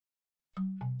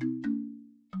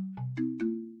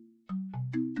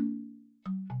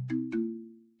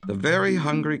The Very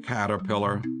Hungry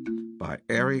Caterpillar by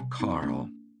Eric Carle.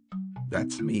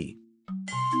 That's me.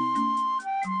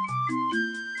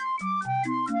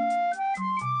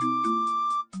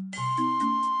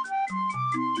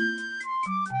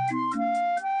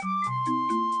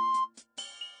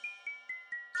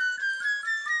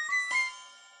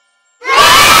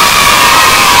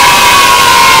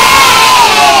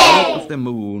 Out of the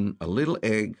moon, a little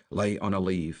egg lay on a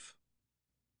leaf.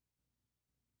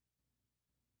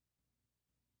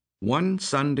 One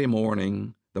Sunday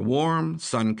morning, the warm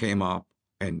sun came up,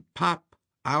 and pop,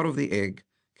 out of the egg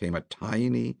came a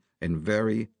tiny and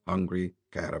very hungry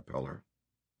caterpillar.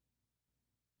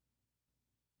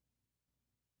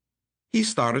 He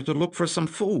started to look for some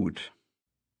food.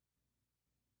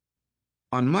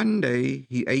 On Monday,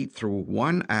 he ate through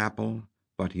one apple,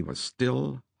 but he was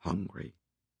still hungry.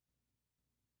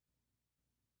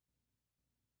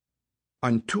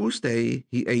 On Tuesday,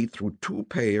 he ate through two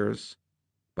pears,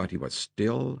 but he was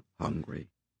still hungry.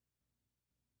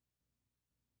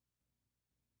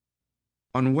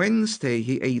 On Wednesday,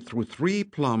 he ate through three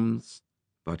plums,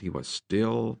 but he was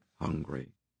still hungry.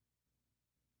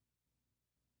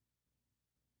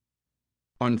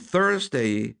 On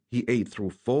Thursday, he ate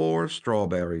through four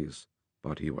strawberries,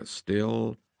 but he was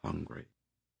still hungry.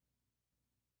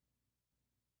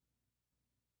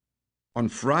 On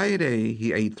Friday,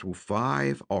 he ate through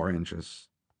five oranges,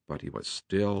 but he was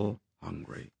still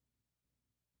hungry.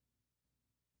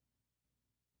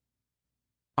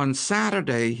 On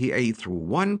Saturday, he ate through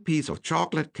one piece of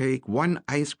chocolate cake, one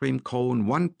ice cream cone,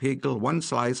 one pickle, one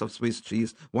slice of Swiss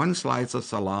cheese, one slice of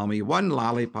salami, one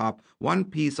lollipop, one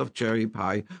piece of cherry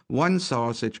pie, one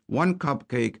sausage, one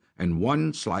cupcake, and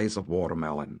one slice of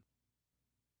watermelon.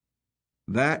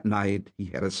 That night, he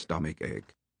had a stomach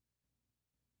ache.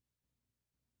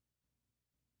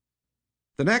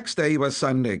 The next day was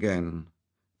Sunday again.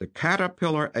 The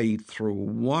caterpillar ate through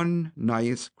one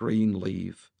nice green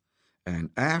leaf,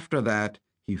 and after that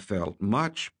he felt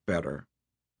much better.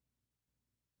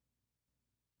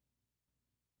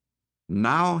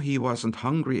 Now he wasn't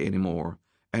hungry anymore,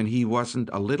 and he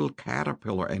wasn't a little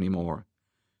caterpillar anymore.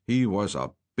 He was a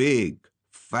big,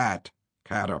 fat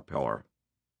caterpillar.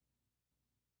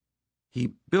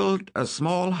 He built a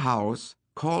small house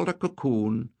called a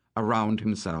cocoon around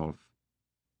himself.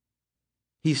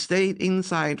 He stayed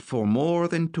inside for more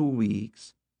than 2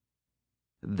 weeks.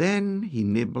 Then he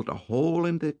nibbled a hole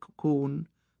in the cocoon,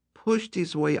 pushed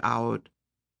his way out,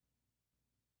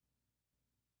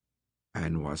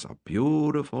 and was a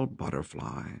beautiful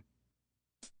butterfly.